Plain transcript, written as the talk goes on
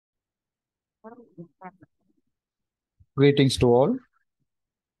Greetings to all.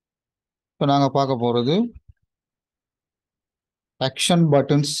 இப்போ நாங்கள் பார்க்க போகிறது ஆக்ஷன்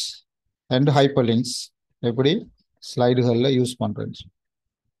பட்டன்ஸ் அண்ட் ஹைப்பர்லிங்க்ஸ் எப்படி ஸ்லைடுகளில் யூஸ் பண்ணுறது.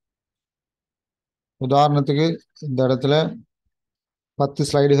 உதாரணத்துக்கு இந்த இடத்துல 10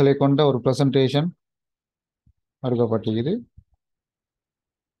 ஸ்லைடுகளை கொண்ட ஒரு ப்ரெசன்டேஷன் எடுக்கப்பட்டிருக்குது.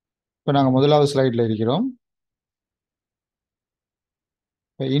 இப்போ நாங்கள் முதலாவது ஸ்லைடில் இருக்கிறோம்.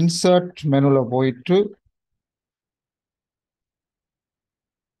 இப்போ இன்சர்ட் மெனுவில் போயிட்டு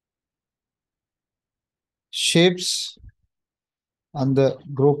ஷேப்ஸ் அந்த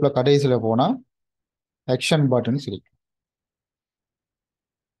குரூப்பில் கடைசியில் போனால் ஆக்ஷன் பட்டன்ஸ் இருக்கு.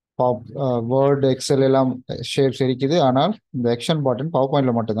 வேர்டு எக்ஸல் எல்லாம் ஷேப்ஸ் இருக்குது, ஆனால் இந்த ஆக்ஷன் பட்டன்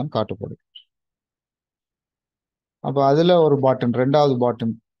பவர்பாயிண்ட்ல மட்டும்தான் காட்டப்படும். அப்போ அதில் ஒரு பட்டன், ரெண்டாவது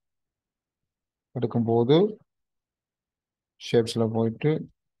பட்டன் எடுக்கும்போது ஷேப்ஸில் போயிட்டு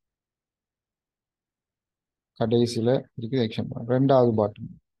கடைசியில் இருக்குது ஆக்ஷன் பட்டன். ரெண்டாவது பட்டன்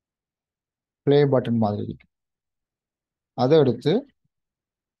ப்ளே பட்டன் மாதிரி இருக்கு. அதை எடுத்து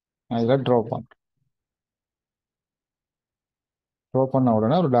இதில் ட்ரா பண்ணுறேன். ட்ரா பண்ண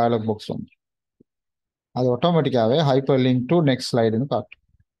உடனே ஒரு டயலாக் பாக்ஸ் வந்து அது ஆட்டோமேட்டிக்காகவே ஹைப்பர் லிங்க் டு நெக்ஸ்ட் ஸ்லைடுன்னு காட்டும்.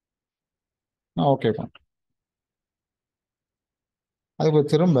 நான் ஓகே பண்ணுறேன். அதுக்கு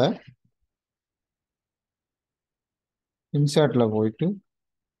திரும்ப இன்சர்ட்டில் போயிட்டு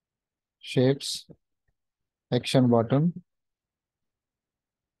ஷேப்ஸ் ஆக்ஷன் பட்டன்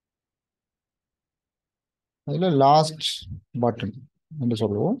அதில் லாஸ்ட் பட்டன் என்று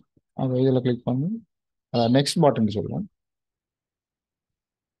சொல்லுவோம். அதை இதில் கிளிக் பண்ணி நெக்ஸ்ட் பட்டன் சொல்லுவோம்.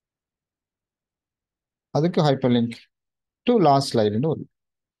 அதுக்கு ஹைப்பர் லிங்க் டு லாஸ்ட் ஸ்லைடுன்னு வரும்.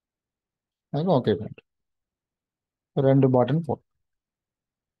 அதுக்கு ஓகே பண்ணுறேன். 2 பட்டன் போடும்.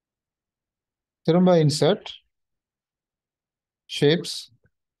 திரும்ப insert shapes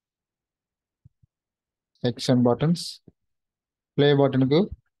action buttons play பட்டனுக்கு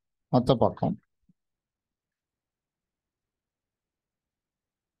மற்ற பக்கம்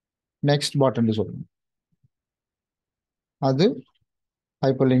நெக்ஸ்ட் பட்டன் சொல்லணும். அது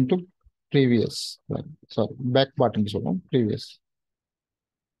hyper link to previous sorry back button சொல்லுவோம். ப்ரீவியஸ்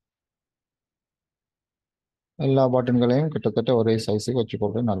எல்லா பட்டன்களையும் கிட்டத்தட்ட ஒரே சைஸுக்கு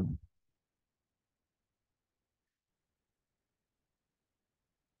வச்சுக்கொள்றது நல்லது.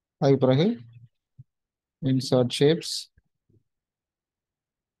 அதுக்கு பிறகு insert shapes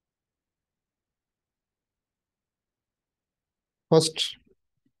first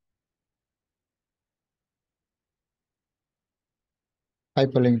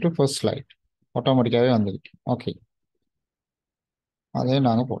hyperlink to first slide ஆட்டோமேட்டிக்காகவே வந்துருக்கு. ஓகே, அதே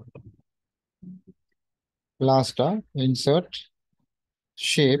நாங்கள் போட்டோம். லாஸ்ட்டாக இன்சர்ட்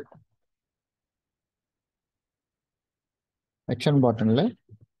ஷேப் ஆக்ஷன் பட்டனில்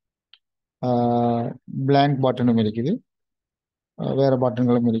பிளாங்க் பட்டனும் இருக்குது, வேறு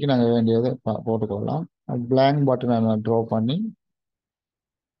பட்டன்களும் இருக்குது. நாங்கள் வேண்டியதை போட்டுக்கொள்ளலாம். பிளாங்க் பட்டனை நான் ட்ரா பண்ணி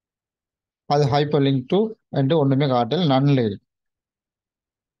அது ஹைப்பர் லிங்க் டு என்று ஒன்றுமே காட்டல் நன்னில் இருக்கு.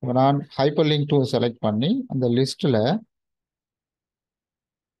 நான் ஹைப்பர் லிங்க் டு செலக்ட் பண்ணி அந்த லிஸ்ட்டில்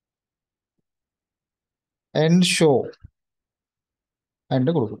எண்ட் ஷோ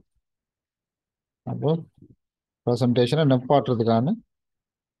என்று கொடுக்கும். அப்போ ப்ரெசன்டேஷனை நெப்பாட்டுறதுக்கான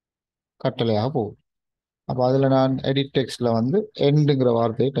கட்டளையாக போகும். அப்போ அதில் நான் எடிட் டெக்ஸ்டில் வந்து எண்டுங்கிற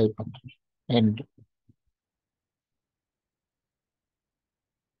வார்த்தையை டைப் பண்ணுறேன்.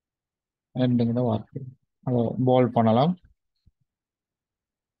 எண்டுங்கிற வார்த்தை அதை போல்ட் பண்ணலாம்.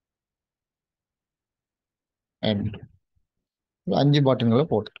 எண்ட் 5 பட்டன்களை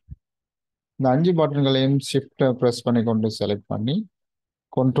போட்டு இந்த 5 பட்டன்களையும் ஷிஃப்ட்டை ப்ரெஸ் பண்ணி கொண்டு செலக்ட் பண்ணி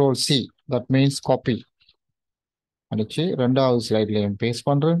Ctrl C, that means copy அடித்து 2வது ஸ்லைட்லையும் பேஸ்ட்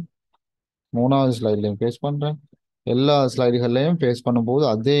பண்ணுறேன், 3வது ஸ்லைட்லையும் பேஸ்ட் பண்ணுறேன். எல்லா ஸ்லைடுகள்லையும் பேஸ்ட் பண்ணும்போது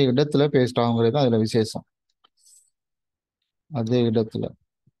அதே இடத்துல பேஸ்ட் ஆகுங்கிறது தான் அதில் விசேஷம். அதே இடத்துல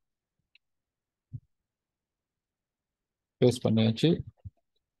பேஸ்ட் பண்ணியாச்சு.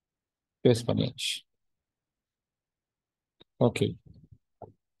 ஓகே,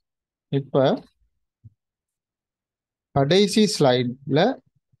 இப்போ கடைசி ஸ்லைடில்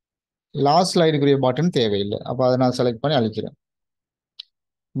லாஸ்ட் ஸ்லைடுக்குரிய பட்டன் தேவையில்லை. அப்போ அதை நான் செலக்ட் பண்ணி அழிக்கிறேன்.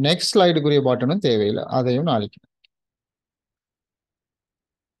 நெக்ஸ்ட் ஸ்லைடுக்குரிய பட்டனும் தேவையில்லை, அதையும் நான் அழிக்கிறேன்.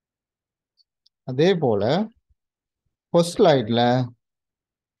 அதே போல் ஃபர்ஸ்ட்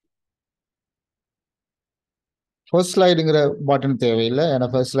ஸ்லைடுங்கிற பட்டன் தேவையில்லை, ஏன்னா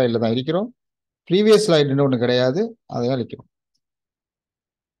ஃபர்ஸ்ட் ஸ்லைடில் தான் இருக்கிறோம். ப்ரீவியஸ் ஸ்லைடுன்னு ஒன்று கிடையாது, அதையும் அழிக்கிறோம்.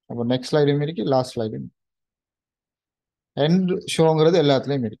 அப்போ நெக்ஸ்ட் ஸ்லைடும் இருக்கு, லாஸ்ட் ஸ்லைடும். எண்ட் ஷோங்கிறது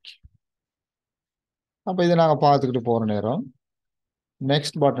எல்லாத்துலேயும் இருக்கு. அப்போ இதை நாங்கள் பார்த்துக்கிட்டு போகிற நேரம்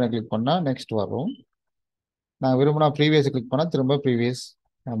நெக்ஸ்ட் பட்டனை கிளிக் பண்ணால் நெக்ஸ்ட் வரும். நான் விரும்பினா ப்ரீவியஸ் கிளிக் பண்ணால் திரும்ப ப்ரீவியஸ்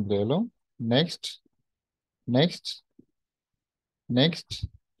வந்துடும். Next next next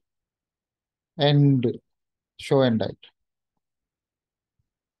end show end ஆயிட்டு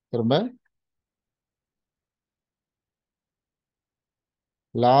திரும்ப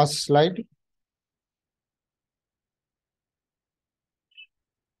லாஸ்ட் ஸ்லைட்,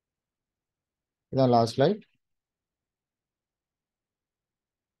 இதான் லாஸ்ட் ஸ்லைட்.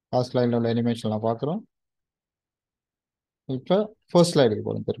 லாஸ்ட் ஸ்லைடில் உள்ள அனிமேஷன்லாம் பார்க்குறோம். இப்போ ஃபர்ஸ்ட் ஸ்லைடுக்கு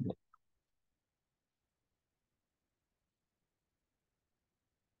போகிறோம் திரும்ப.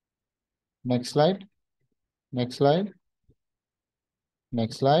 Next slide, next slide,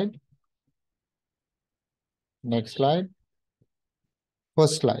 next slide, next slide,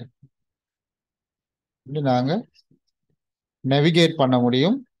 first slide. இப்படி நாங்கள் navigate பண்ண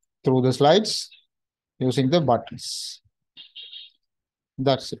முடியும் through the slides using the buttons.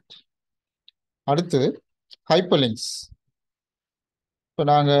 That's it. அடுத்து hyperlinks. இப்போ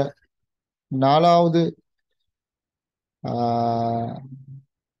நாங்கள் 4வது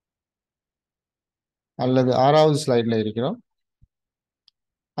அல்லது 6வது ஸ்லைடில் இருக்கிறோம்.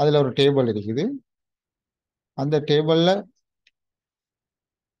 அதில் ஒரு டேபிள் இருக்குது. அந்த டேபிளில்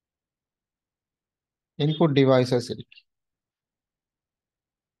இன்புட் டிவைசஸ் இருக்கு.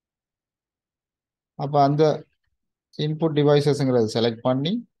 அப்போ அந்த இன்புட் டிவைசஸ்ங்கிறத செலக்ட்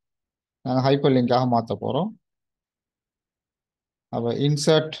பண்ணி நாங்கள் ஹைப்பர் லிங்காக மாற்ற போகிறோம். அப்போ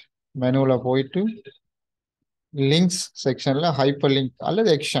இன்சர்ட் மெனுவில் போயிட்டு லிங்க்ஸ் செக்ஷனில் ஹைப்பர் லிங்க் அல்லது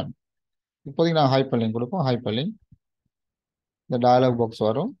எக்ஷன், இப்போதைக்கு நான் ஹைப்பர் லிங்க் கொடுப்போம். ஹைப்பர் லிங்க் இந்த டயலாக் பாக்ஸ்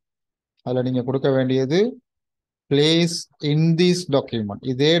வரும். அதில் நீங்கள் கொடுக்க வேண்டியது பிளேஸ் இன் திஸ் டாக்குமெண்ட்,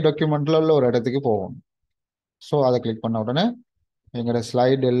 இதே டாக்குமெண்ட்டில் உள்ள ஒரு இடத்துக்கு போகணும். ஸோ அதை கிளிக் பண்ண உடனே எங்களோட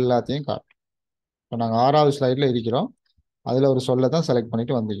ஸ்லைடு எல்லாத்தையும் காட்டும். இப்போ நாங்கள் 6வது ஸ்லைடில் இருக்கிறோம். அதில் ஒரு சொல்லை தான் செலக்ட்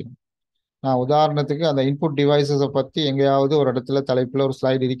பண்ணிட்டு வந்துக்கிறோம். நான் உதாரணத்துக்கு அந்த இன்புட் டிவைசஸை பற்றி எங்கேயாவது ஒரு இடத்துல தலைப்பில் ஒரு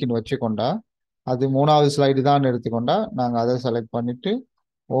ஸ்லைடு இருக்குன்னு வச்சுக்கொண்டா, அது 3வது ஸ்லைடு தான் எடுத்துக்கொண்டா நாங்கள் அதை செலக்ட் பண்ணிட்டு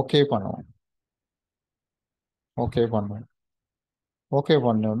ஓகே பண்ணுவோம். ஓகே பண்ணுவோம். ஓகே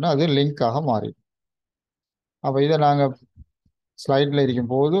பண்ணோன்னா அது லிங்காக மாறிடும். அப்போ இதை நாங்கள் ஸ்லைடில்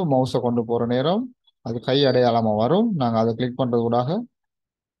இருக்கும் போது மவுஸை கொண்டு போகிற நேரம் அது கை அடையாளமாக வரும். நாங்கள் அதை கிளிக் பண்ணுறது கூடாக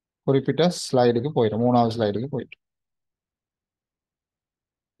குறிப்பிட்ட ஸ்லைடுக்கு போயிடும், 3வது ஸ்லைடுக்கு போயிடும்.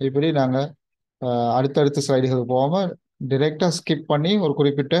 இப்படி நாங்கள் அடுத்தடுத்த ஸ்லைடுகளுக்கு போகாமல் டிரெக்டாக ஸ்கிப் பண்ணி ஒரு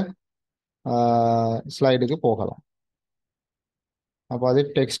குறிப்பிட்ட ஸ்லைடுக்கு போகலாம். அப்போ அது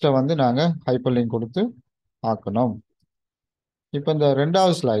டெக்ஸ்ட்டை வந்து நாங்கள் ஹைப்பர் லிங்க் கொடுத்து ஆக்கணும். இப்போ இந்த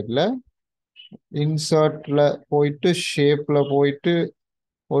 2வது ஸ்லைடில் இன்சர்ட்டில் போயிட்டு ஷேப்பில் போயிட்டு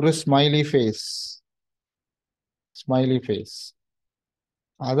ஒரு ஸ்மைலி ஃபேஸ்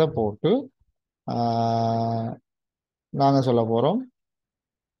அதை போட்டு நாங்கள் சொல்ல போகிறோம்.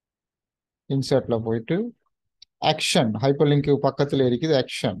 இன்சர்ட்டில் போயிட்டு ஆக்ஷன், ஹைப்பர் லிங்க்கு பக்கத்தில் இருக்குது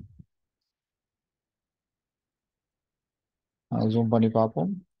ஆக்ஷன். ஜூம் பண்ணி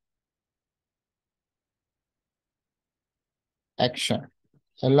பார்ப்போம். ஆக்ஷன்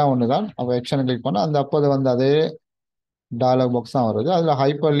எல்லாம் ஒன்று தான். அப்போ ஆக்ஷனை கிளிக் பண்ணால் அந்த அப்போது வந்து அதே டயலாக் பாக்ஸ் தான் வருது. அதில்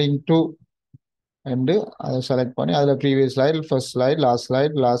ஹைப்பர் லிங்க் டு என்று அதை செலக்ட் பண்ணி அதில் previous slide, first slide,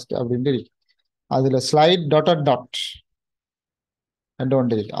 last அப்படின்ட்டு இருக்கு. அதில் ஸ்லைட் டாட் ரெண்டு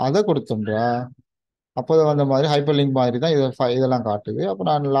ஒன்று இருக்கு. அதை கொடுத்துன்றா அப்போது வந்த மாதிரி ஹைப்பர் லிங்க் மாதிரி தான் இதெல்லாம் காட்டுது. அப்போ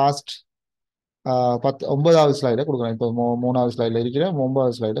நான் லாஸ்ட் 9வது ஸ்லைடை கொடுக்குறேன். இப்போ 3வது ஸ்லைடில் இருக்கிறேன்,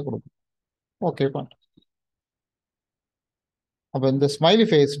 9வது ஸ்லைடை கொடுக்குறேன். ஓகே பண்ணுறேன். அப்போ இந்த ஸ்மைலி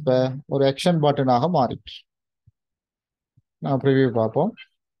ஃபேஸ் இப்போ ஒரு ஆக்ஷன் பட்டனாக மாறிட்டு நான் ப்ரிவியூ பார்ப்போம்.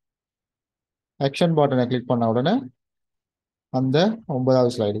 ஆக்ஷன் பட்டனை கிளிக் பண்ண உடனே அந்த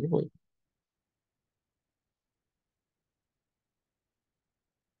 9வது ஸ்லைடுக்கு போய்.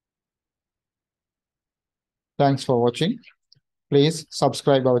 Thanks for watching. Please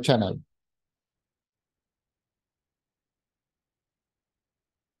subscribe our channel.